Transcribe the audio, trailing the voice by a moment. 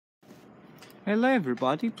Hello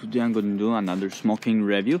everybody, today I'm gonna do another smoking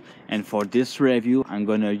review, and for this review I'm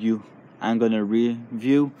gonna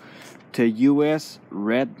review the US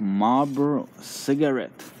Red Marlboro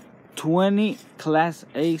cigarette 20 Class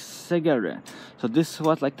A cigarette. So this is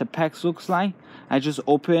what like the pack looks like. I just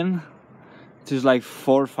opened, there's like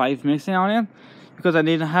 4 or 5 mixing on it because I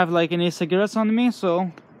didn't have like any cigarettes on me.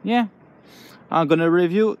 So yeah, I'm gonna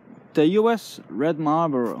review the US Red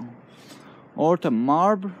Marlboro, or the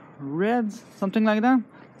Marb Reds, something like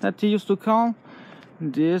that they used to call.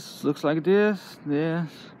 This looks like this,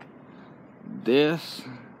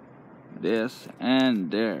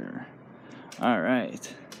 and there. All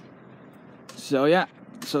right, so yeah,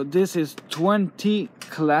 so this is 20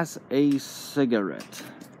 Class A cigarette,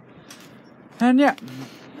 and yeah,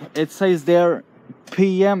 it says there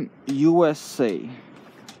PM USA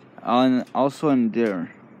on also in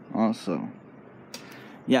there also.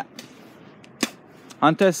 Yeah,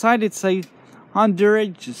 on the side it says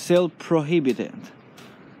underage sale prohibited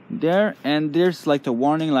there, and there's like the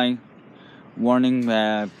warning,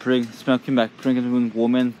 smoking by pregnant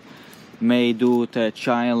women may do to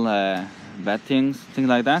child bad things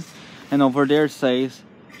like that. And over there says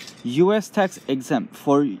US tax exempt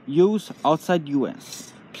for use outside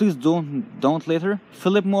US. Please don't litter.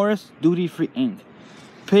 Philip Morris, duty free Inc.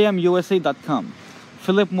 PMUSA.com.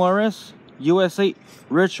 Philip Morris USA,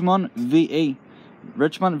 Richmond VA,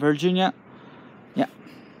 Richmond, Virginia. Yeah,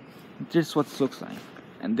 this is what it looks like.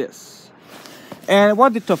 And this, and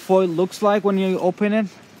what the foil looks like when you open it.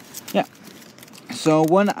 Yeah, so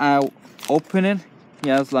when I open it, it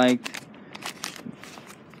has like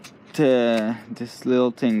this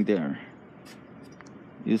little thing there.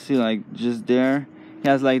 You see, like just there, it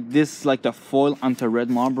has like this, like the foil on the Red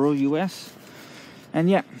Marlboro US. And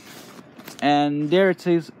yeah, and there it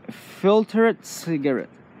says filtered cigarette,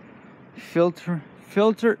 filter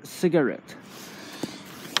cigarette.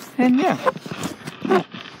 And yeah,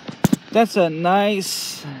 that's a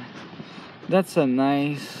nice,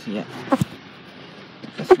 yeah,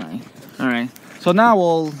 that's nice. All right, so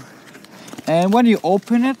now and when you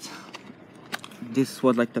open it, this is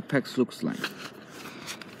what like the packs looks like.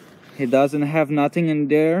 It doesn't have nothing in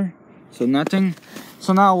there, so nothing.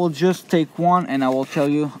 So now we'll just take one and I will tell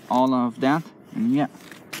you all of that. And yeah,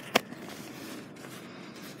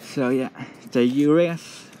 so yeah, the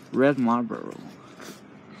US Red Marlboro.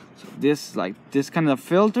 So this, like this kind of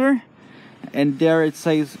filter, and there it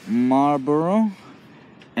says Marlboro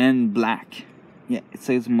and black. Yeah, it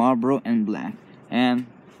says Marlboro and black. And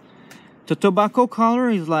the tobacco color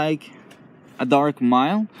is like a dark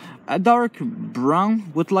brown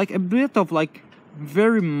with like a bit of like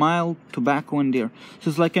very mild tobacco in there. So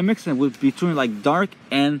it's like a mixing with between like dark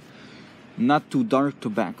and not too dark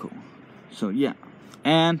tobacco. So yeah,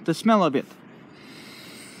 and the smell of it,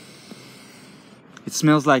 it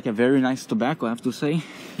smells like a very nice tobacco, I have to say.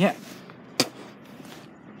 Yeah,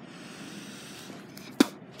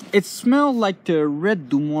 it smells like the red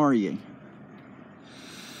du Maurier.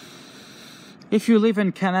 If you live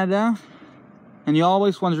in Canada and you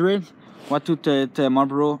always wondered what the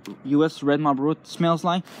Marlboro, US Red Marlboro smells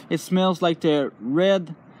like, it smells like the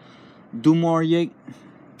red du Maurier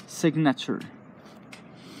signature.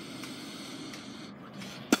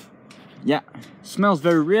 Yeah, smells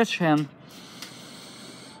very rich, and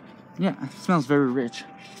yeah, it smells very rich.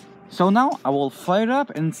 So now I will fire it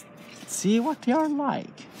up and see what they are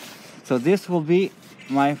like. So this will be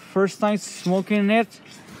my first time smoking it.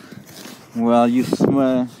 Well, you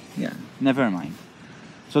smell, yeah, never mind.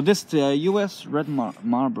 So this is the US Red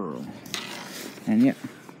Marlboro, and yeah.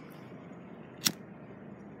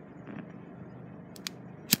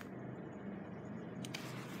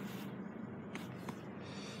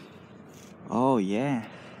 Oh yeah,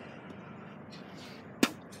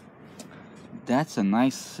 that's a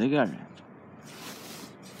nice cigarette.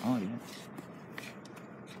 Oh yeah.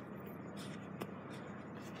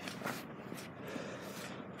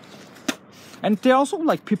 And there also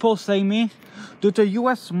like people say me, do the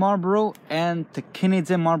US Marlboro and the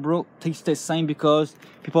Canadian Marlboro taste the same? Because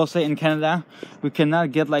people say in Canada we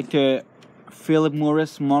cannot get like the Philip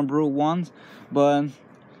Morris Marlboro ones, but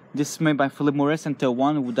this is made by Philip Morris, and the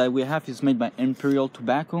one that we have is made by Imperial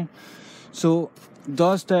Tobacco. So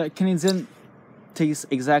does the Canadian taste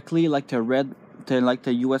exactly like the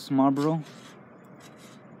US Marlboro?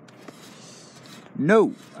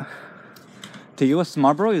 No. The US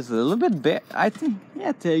Marlboro is a little bit bad, I think.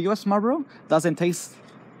 Yeah, the US Marlboro doesn't taste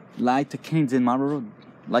like the Canadian Marlboro,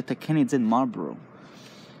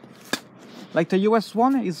 Like the US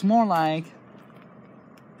one is more like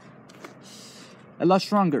a lot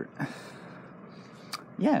stronger.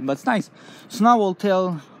 Yeah, but it's nice. So now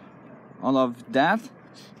all of that.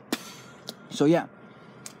 So yeah,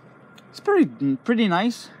 it's pretty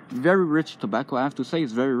nice. Very rich tobacco, I have to say.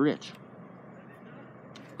 It's very rich.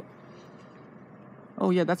 Oh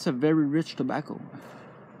yeah, that's a very rich tobacco.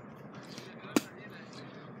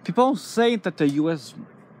 People say that the US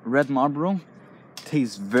red Marlboro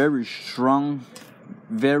tastes very strong,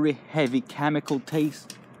 very heavy chemical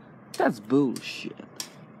taste. That's bullshit.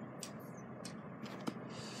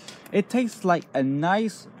 It tastes like a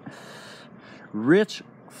nice, rich,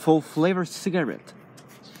 full flavor cigarette.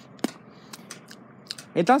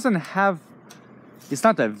 It doesn't have, it's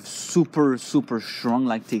not a super strong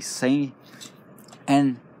like they say,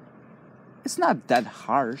 and it's not that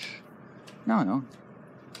harsh. No.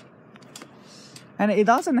 And it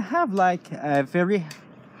doesn't have like a very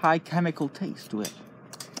high chemical taste to it.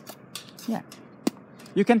 Yeah.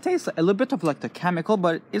 You can taste a little bit of like the chemical,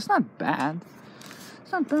 but it's not bad.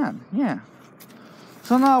 It's not bad, yeah.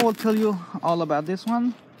 So now I will tell you all about this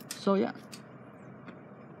one. So yeah.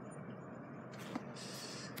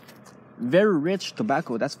 Very rich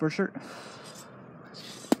tobacco, that's for sure.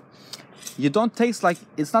 You don't taste like,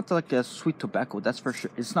 it's not like a sweet tobacco, that's for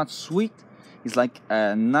sure. It's not sweet. It's like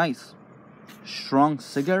a nice, strong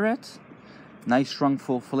cigarette. Nice, strong,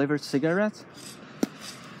 full flavored cigarette.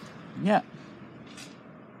 Yeah.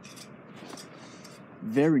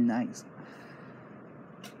 Very nice.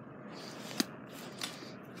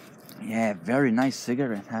 Yeah, very nice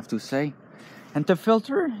cigarette, I have to say. And the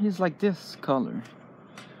filter is like this color.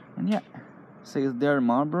 And yeah, says there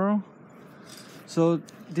Marlboro. So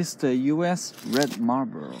this is the US red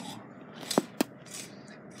Marlboro.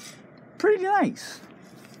 Pretty nice.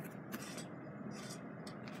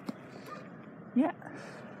 Yeah.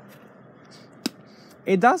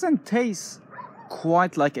 It doesn't taste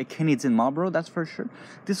quite like a Canadian Marlboro, that's for sure.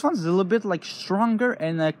 This one's a little bit like stronger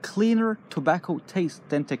and a cleaner tobacco taste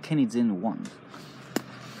than the Canadian one.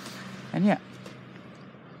 And yeah,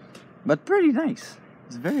 but pretty nice.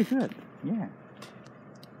 It's very good, yeah.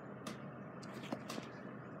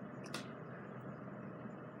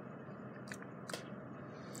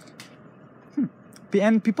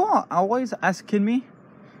 And people are always asking me,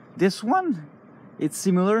 this one, it's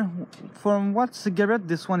similar. From what cigarette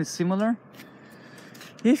this one is similar?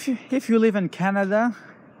 If you live in Canada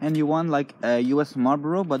and you want like a US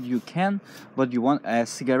Marlboro, but you want a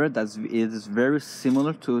cigarette that is very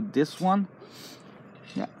similar to this one,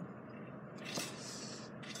 yeah.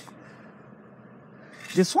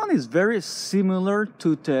 This one is very similar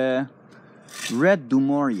to the red du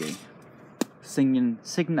Maurier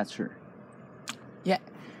signature. Yeah,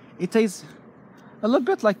 it tastes a little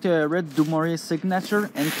bit like the red du Maurier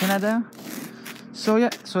signature in Canada. So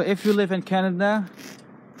yeah, so if you live in Canada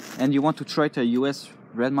and you want to try the US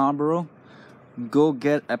red Marlboro, go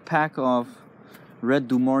get a pack of red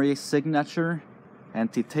du Maurier signature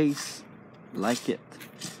and it tastes like it.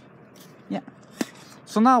 Yeah.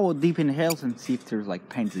 So now we'll deep inhale and see if there's like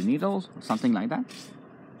pins and needles or something like that.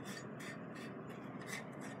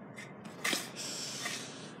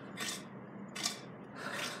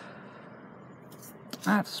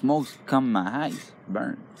 Ah, smoke's come my eyes,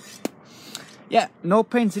 burn. Yeah, no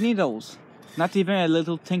pins and needles. Not even a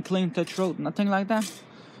little tinkling in the throat, nothing like that.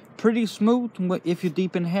 Pretty smooth if you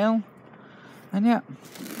deep inhale. And yeah.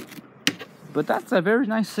 But that's a very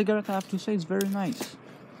nice cigarette, I have to say. It's very nice.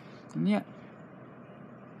 And yeah.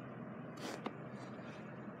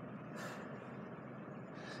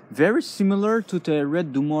 Very similar to the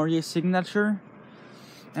red du Maurier signature.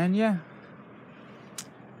 And yeah.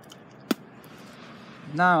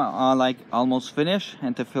 Now I like almost finished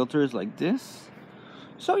and the filter is like this.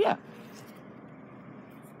 So yeah.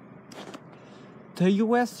 The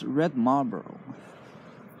US red Marlboro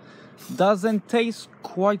doesn't taste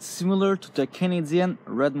quite similar to the Canadian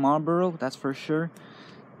red Marlboro, that's for sure.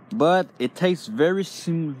 But it tastes very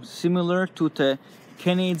similar to the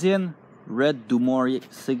Canadian red du Maurier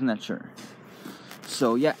signature.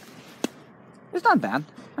 So yeah, it's not bad.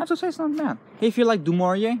 I have to say it's not bad. If you like du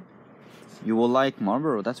Maurier, you will like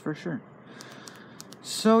Marlboro, that's for sure.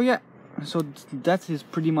 So yeah, so that is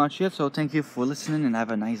pretty much it. So thank you for listening and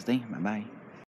have a nice day. Bye bye.